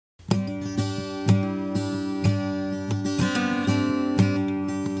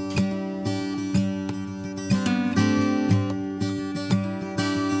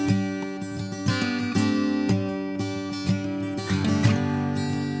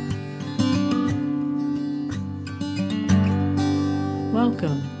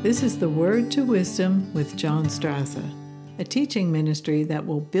Welcome. This is the Word to Wisdom with John Straza, a teaching ministry that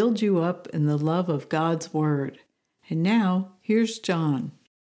will build you up in the love of God's Word. And now, here's John.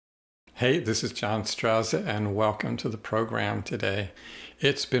 Hey, this is John Straza, and welcome to the program today.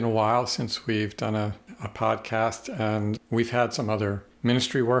 It's been a while since we've done a podcast, and we've had some other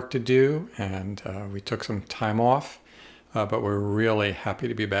ministry work to do, and we took some time off, but we're really happy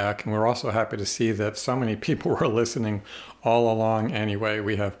to be back. And we're also happy to see that so many people were listening all along anyway.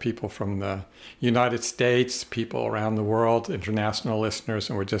 We have people from the United States, people around the world, international listeners,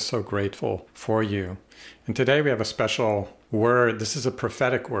 and we're just so grateful for you. And today we have a special word. This is a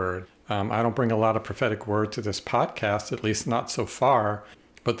prophetic word. I don't bring a lot of prophetic word to this podcast, at least not so far.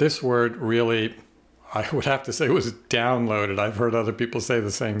 But this word really, I would have to say, was downloaded. I've heard other people say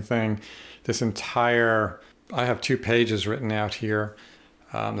the same thing. I have 2 pages written out here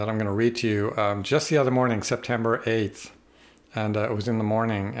that I'm going to read to you. Just the other morning, September 8th, and it was in the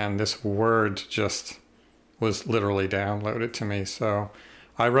morning, and this word just was literally downloaded to me. So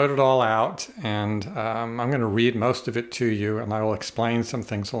I wrote it all out, and I'm going to read most of it to you, and I will explain some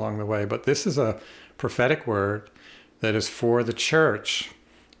things along the way. But this is a prophetic word that is for the church.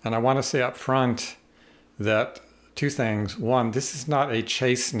 And I want to say up front that 2 things. One, this is not a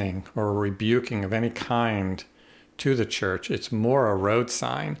chastening or a rebuking of any kind to the church. It's more a road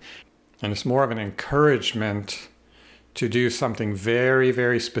sign, and it's more of an encouragement to do something very,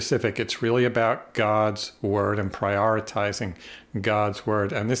 very specific. It's really about God's word and prioritizing God's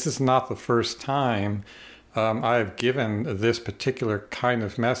word. And this is not the first time I've given this particular kind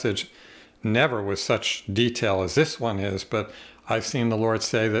of message, never with such detail as this one is, but I've seen the Lord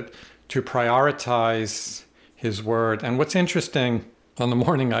say that to prioritize His word. And what's interesting, on the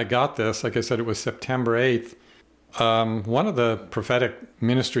morning I got this, like I said, it was September 8th, one of the prophetic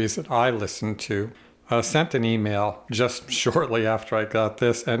ministries that I listened to sent an email just shortly after I got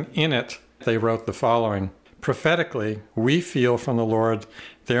this, and in it they wrote the following: prophetically, we feel from the Lord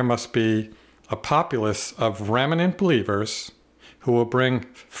there must be a populace of remnant believers who will bring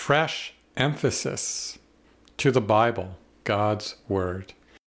fresh emphasis to the Bible, God's word.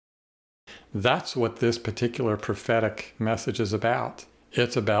 That's what this particular prophetic message is about.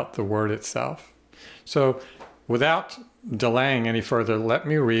 It's about the word itself. So without delaying any further, let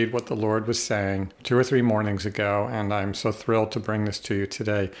me read what the Lord was saying 2 or 3 mornings ago, and I'm so thrilled to bring this to you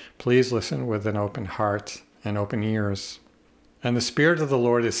today. Please listen with an open heart and open ears. And the Spirit of the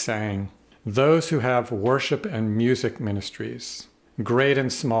Lord is saying, those who have worship and music ministries, great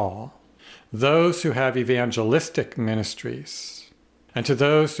and small, those who have evangelistic ministries, and to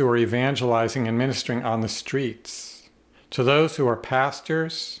those who are evangelizing and ministering on the streets, to those who are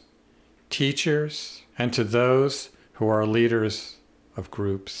pastors, teachers, and to those who are leaders of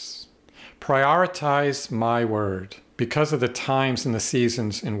groups. Prioritize my word because of the times and the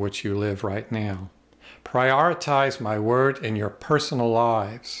seasons in which you live right now. Prioritize my word in your personal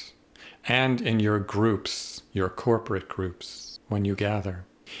lives and in your groups, your corporate groups, when you gather.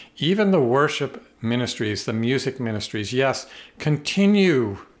 Even the worship ministries, the music ministries, yes,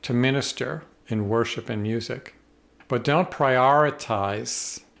 continue to minister in worship and music, but don't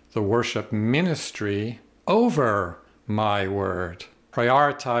prioritize the worship ministry over my word.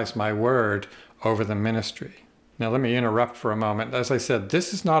 Prioritize my word over the ministry. Now let me interrupt for a moment. As I said,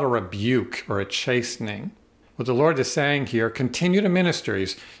 this is not a rebuke or a chastening. What the Lord is saying here, continue to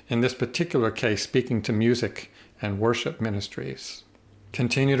ministries, in this particular case, speaking to music and worship ministries.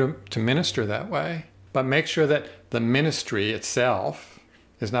 Continue to minister that way, but make sure that the ministry itself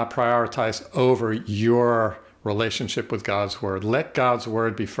is not prioritized over your relationship with God's word. Let God's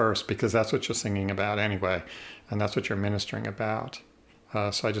word be first, because that's what you're singing about anyway, and that's what you're ministering about.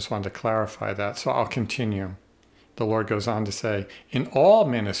 So I just wanted to clarify that. So I'll continue. The Lord goes on to say, in all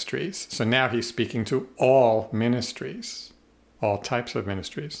ministries, so now he's speaking to all ministries, all types of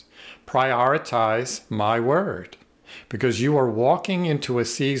ministries, prioritize my word, because you are walking into a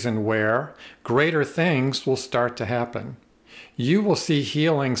season where greater things will start to happen. You will see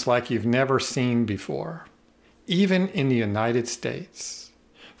healings like you've never seen before. Even in the United States,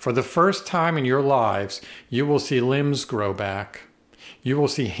 for the first time in your lives, you will see limbs grow back. You will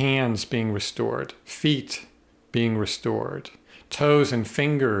see hands being restored, feet being restored, toes and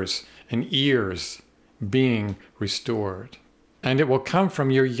fingers and ears being restored. And it will come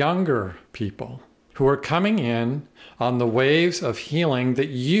from your younger people who are coming in on the waves of healing that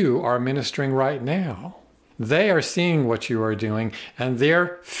you are ministering right now. They are seeing what you are doing, and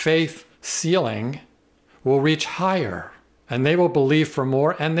their faith ceiling will reach higher, and they will believe for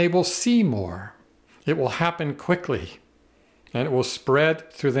more, and they will see more. It will happen quickly, and it will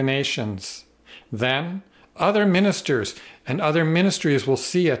spread through the nations. Then other ministers, and other ministries will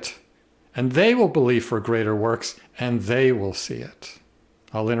see it, and they will believe for greater works, and they will see it.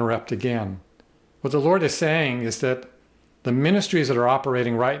 I'll interrupt again. What the Lord is saying is that the ministries that are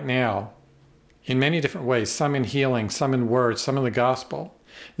operating right now, in many different ways, some in healing, some in words, some in the gospel,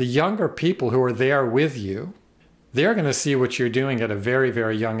 the younger people who are there with you, they're going to see what you're doing at a very,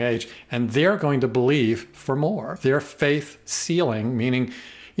 very young age, and they're going to believe for more. Their faith ceiling, meaning,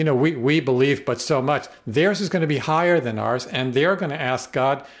 we believe but so much. Theirs is going to be higher than ours, and they're going to ask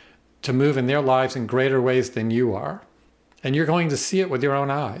God to move in their lives in greater ways than you are. And you're going to see it with your own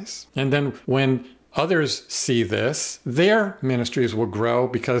eyes. And then when others see this, their ministries will grow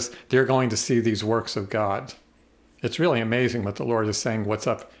because they're going to see these works of God. It's really amazing what the Lord is saying, what's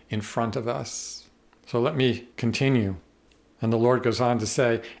up in front of us. So let me continue. And the Lord goes on to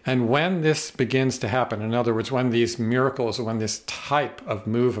say, and when this begins to happen, in other words, when these miracles, when this type of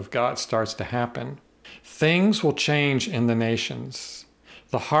move of God starts to happen, things will change in the nations.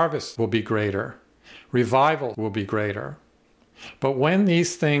 The harvest will be greater. Revival will be greater. But when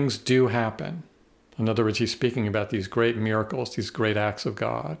these things do happen, in other words, he's speaking about these great miracles, these great acts of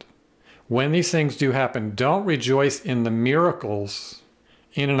God. When these things do happen, don't rejoice in the miracles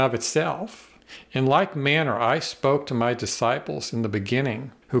in and of itself. In like manner, I spoke to my disciples in the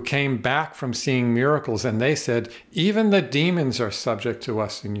beginning, who came back from seeing miracles, and they said, even the demons are subject to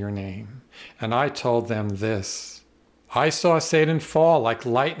us in your name. And I told them this, I saw Satan fall like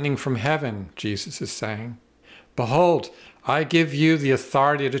lightning from heaven, Jesus is saying. Behold, I give you the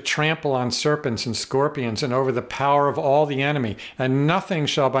authority to trample on serpents and scorpions and over the power of all the enemy, and nothing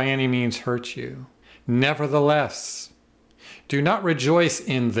shall by any means hurt you. Nevertheless, do not rejoice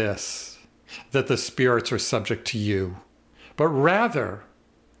in this, that the spirits are subject to you, but rather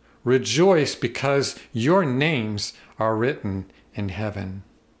rejoice because your names are written in heaven.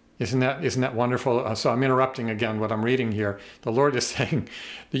 Isn't that wonderful? So I'm interrupting again what I'm reading here. The Lord is saying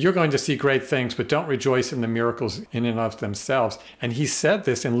that you're going to see great things, but don't rejoice in the miracles in and of themselves. And he said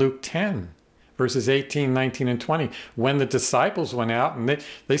this in Luke 10, verses 18, 19, and 20, when the disciples went out and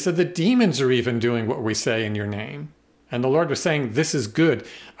they said, the demons are even doing what we say in your name. And the Lord was saying, this is good.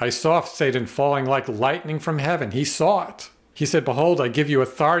 I saw Satan falling like lightning from heaven. He saw it. He said, behold, I give you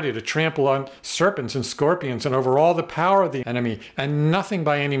authority to trample on serpents and scorpions and over all the power of the enemy, and nothing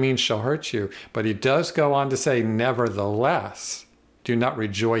by any means shall hurt you. But he does go on to say, nevertheless, do not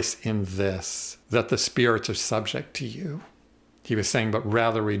rejoice in this, that the spirits are subject to you. He was saying, but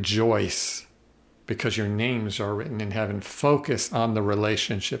rather rejoice because your names are written in heaven. Focus on the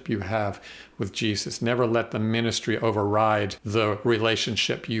relationship you have with Jesus. Never let the ministry override the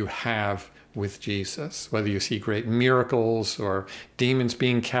relationship you have with Jesus. Whether you see great miracles or demons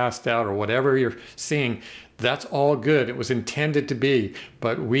being cast out or whatever you're seeing, that's all good. It was intended to be,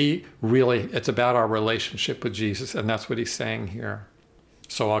 but it's about our relationship with Jesus, and that's what he's saying here.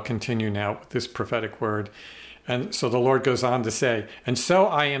 So I'll continue now with this prophetic word. And so the Lord goes on to say, and so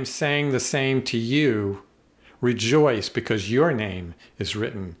I am saying the same to you, rejoice because your name is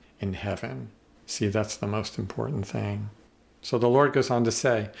written in heaven. See, that's the most important thing. So the Lord goes on to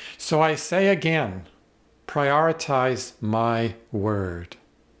say, so I say again, prioritize my word.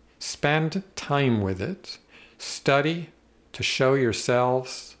 Spend time with it. Study to show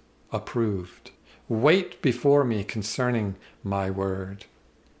yourselves approved. Wait before me concerning my word,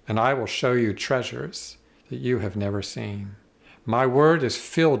 and I will show you treasures that you have never seen. My word is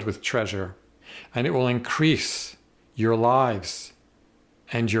filled with treasure, and it will increase your lives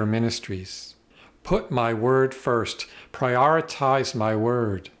and your ministries. Put my word first. Prioritize my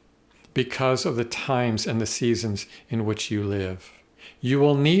word because of the times and the seasons in which you live. You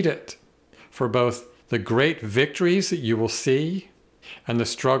will need it for both the great victories that you will see and the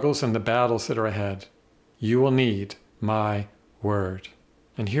struggles and the battles that are ahead. You will need my word.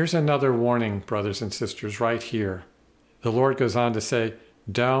 And here's another warning, brothers and sisters, right here. The Lord goes on to say,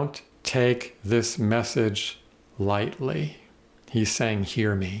 don't take this message lightly. He's saying,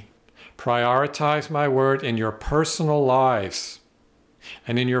 hear me. Prioritize my word in your personal lives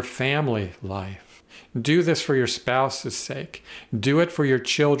and in your family life. Do this for your spouse's sake. Do it for your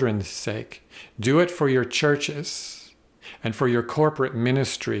children's sake. Do it for your churches and for your corporate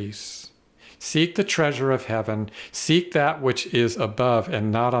ministries. Seek the treasure of heaven. Seek that which is above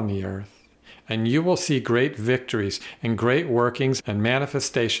and not on the earth. And you will see great victories and great workings and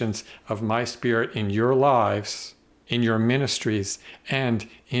manifestations of my Spirit in your lives, in your ministries, and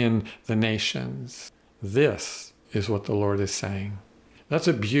in the nations. This is what the Lord is saying. That's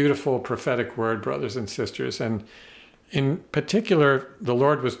a beautiful prophetic word, brothers and sisters. And in particular, the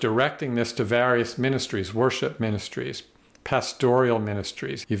Lord was directing this to various ministries, worship ministries, pastoral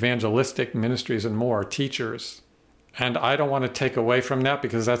ministries, evangelistic ministries, and more, teachers. And I don't want to take away from that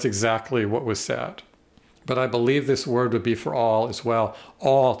because that's exactly what was said. But I believe this word would be for all as well,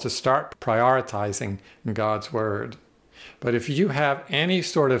 all to start prioritizing God's word. But if you have any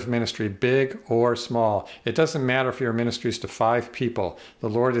sort of ministry, big or small, it doesn't matter if your ministry is to 5 people, the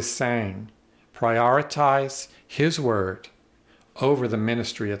Lord is saying, prioritize His word over the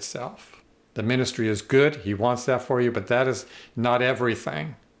ministry itself. The ministry is good, He wants that for you, but that is not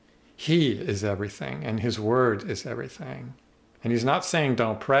everything. He is everything, and His word is everything. And He's not saying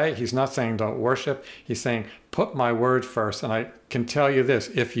don't pray. He's not saying don't worship. He's saying put my word first. And I can tell you this,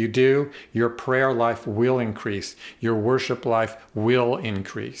 if you do, your prayer life will increase. Your worship life will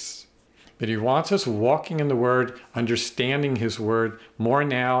increase. But He wants us walking in the word, understanding His word more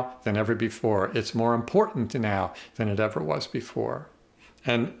now than ever before. It's more important now than it ever was before.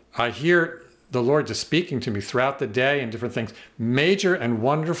 And I hear the Lord just speaking to me throughout the day and different things. Major and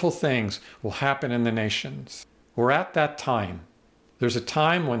wonderful things will happen in the nations. We're at that time. There's a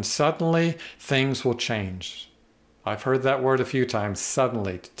time when suddenly things will change. I've heard that word a few times,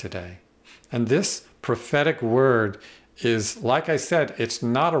 suddenly, today. And this prophetic word is, like I said, it's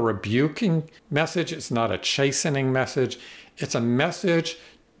not a rebuking message. It's not a chastening message. It's a message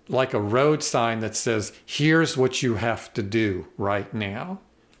like a road sign that says, here's what you have to do right now.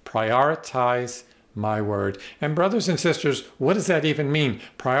 Prioritize my word. And brothers and sisters, what does that even mean?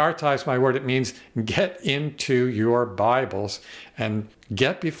 Prioritize my word. It means get into your Bibles and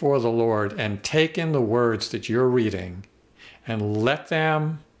get before the Lord and take in the words that you're reading and let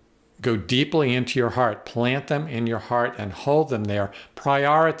them go deeply into your heart. Plant them in your heart and hold them there.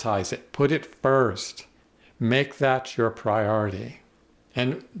 Prioritize it. Put it first. Make that your priority.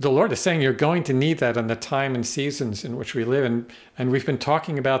 And the Lord is saying you're going to need that in the time and seasons in which we live. And we've been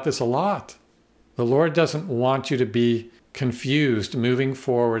talking about this a lot. The Lord doesn't want you to be confused moving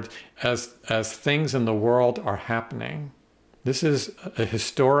forward as things in the world are happening. This is a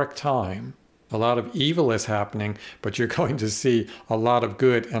historic time. A lot of evil is happening, but you're going to see a lot of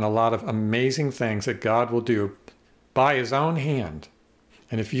good and a lot of amazing things that God will do by His own hand.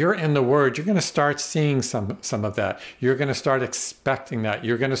 And if you're in the Word, you're going to start seeing some of that. You're going to start expecting that.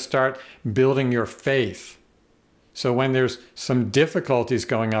 You're going to start building your faith. So when there's some difficulties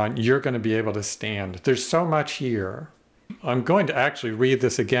going on, you're going to be able to stand. There's so much here. I'm going to actually read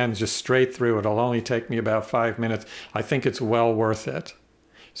this again, just straight through. It'll only take me about 5 minutes. I think it's well worth it.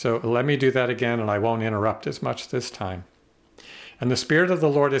 So let me do that again, and I won't interrupt as much this time. And the Spirit of the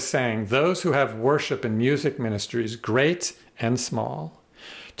Lord is saying, those who have worship and music ministries, great and small,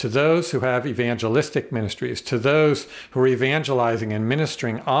 to those who have evangelistic ministries, to those who are evangelizing and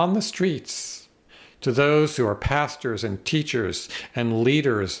ministering on the streets, to those who are pastors and teachers and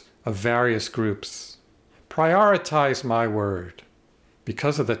leaders of various groups, prioritize my word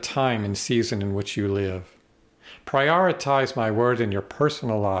because of the time and season in which you live. Prioritize my word in your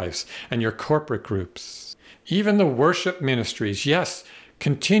personal lives and your corporate groups. Even the worship ministries, yes,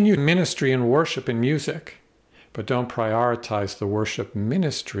 continue ministry and worship and music, but don't prioritize the worship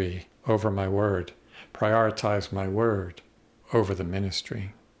ministry over my word. Prioritize my word over the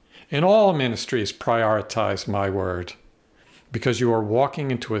ministry. In all ministries, prioritize my word, because you are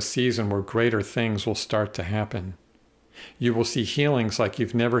walking into a season where greater things will start to happen. You will see healings like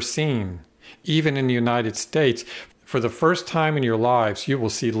you've never seen. Even in the United States, for the first time in your lives, you will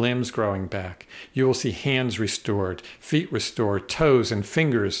see limbs growing back. You will see hands restored, feet restored, toes and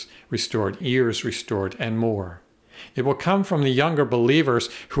fingers restored, ears restored, and more. It will come from the younger believers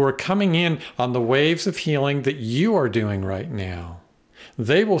who are coming in on the waves of healing that you are doing right now.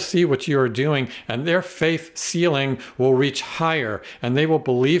 They will see what you are doing, and their faith ceiling will reach higher, and they will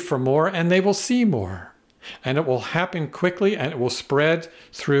believe for more, and they will see more. And it will happen quickly, and it will spread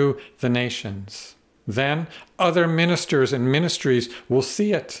through the nations. Then other ministers and ministries will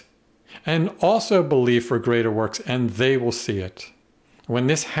see it, and also believe for greater works, and they will see it. When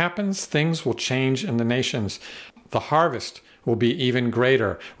this happens, things will change in the nations. The harvest will be even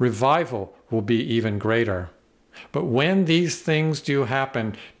greater. Revival will be even greater. But when these things do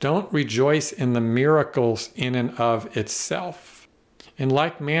happen, don't rejoice in the miracles in and of itself. In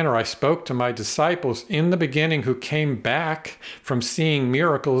like manner, I spoke to my disciples in the beginning who came back from seeing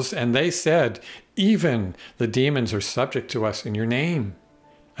miracles, and they said, even the demons are subject to us in your name.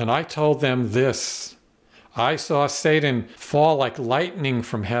 And I told them this, I saw Satan fall like lightning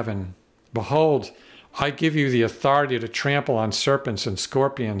from heaven. Behold, I give you the authority to trample on serpents and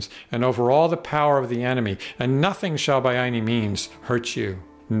scorpions and over all the power of the enemy, and nothing shall by any means hurt you.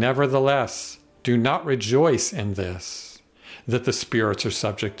 Nevertheless, do not rejoice in this, that the spirits are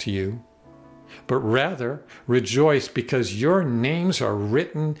subject to you, but rather rejoice because your names are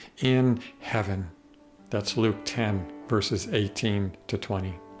written in heaven. That's Luke 10, verses 18 to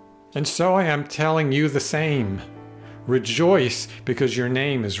 20. And so I am telling you the same. Rejoice because your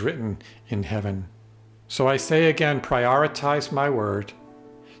name is written in heaven. So I say again, prioritize my word.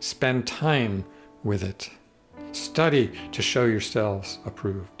 Spend time with it. Study to show yourselves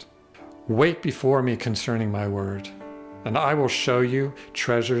approved. Wait before me concerning my word, and I will show you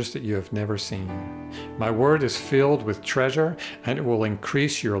treasures that you have never seen. My word is filled with treasure, and it will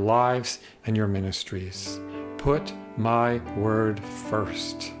increase your lives and your ministries. Put my word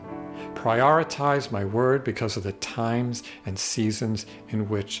first. Prioritize my word because of the times and seasons in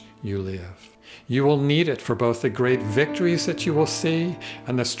which you live. You will need it for both the great victories that you will see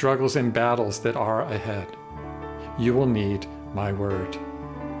and the struggles and battles that are ahead. You will need my word.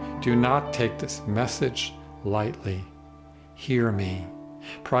 Do not take this message lightly. Hear me.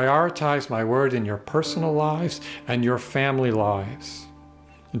 Prioritize my word in your personal lives and your family lives.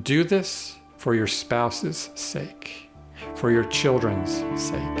 Do this for your spouse's sake, for your children's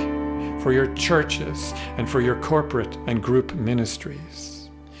sake, for your churches, and for your corporate and group ministries.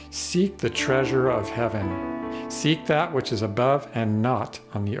 Seek the treasure of heaven. Seek that which is above and not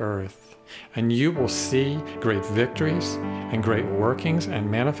on the earth. And you will see great victories and great workings and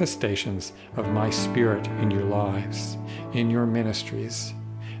manifestations of my Spirit in your lives, in your ministries,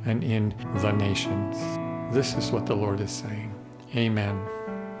 and in the nations. This is what the Lord is saying. Amen.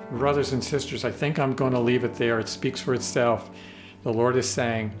 Brothers and sisters, I think I'm going to leave it there. It speaks for itself. The Lord is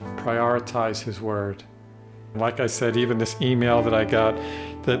saying, prioritize His word. Like I said, even this email that I got,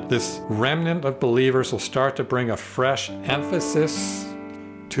 that this remnant of believers will start to bring a fresh emphasis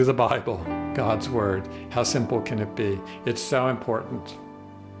to the Bible, God's word. How simple can it be? It's so important.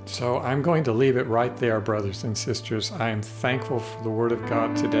 So I'm going to leave it right there, brothers and sisters. I am thankful for the word of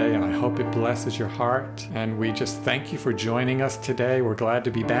God today, and I hope it blesses your heart. And we just thank you for joining us today. We're glad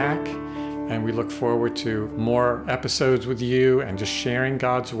to be back, and we look forward to more episodes with you and just sharing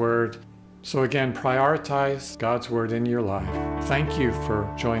God's word. So again, prioritize God's word in your life. Thank you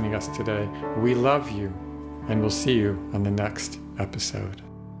for joining us today. We love you, and we'll see you on the next episode.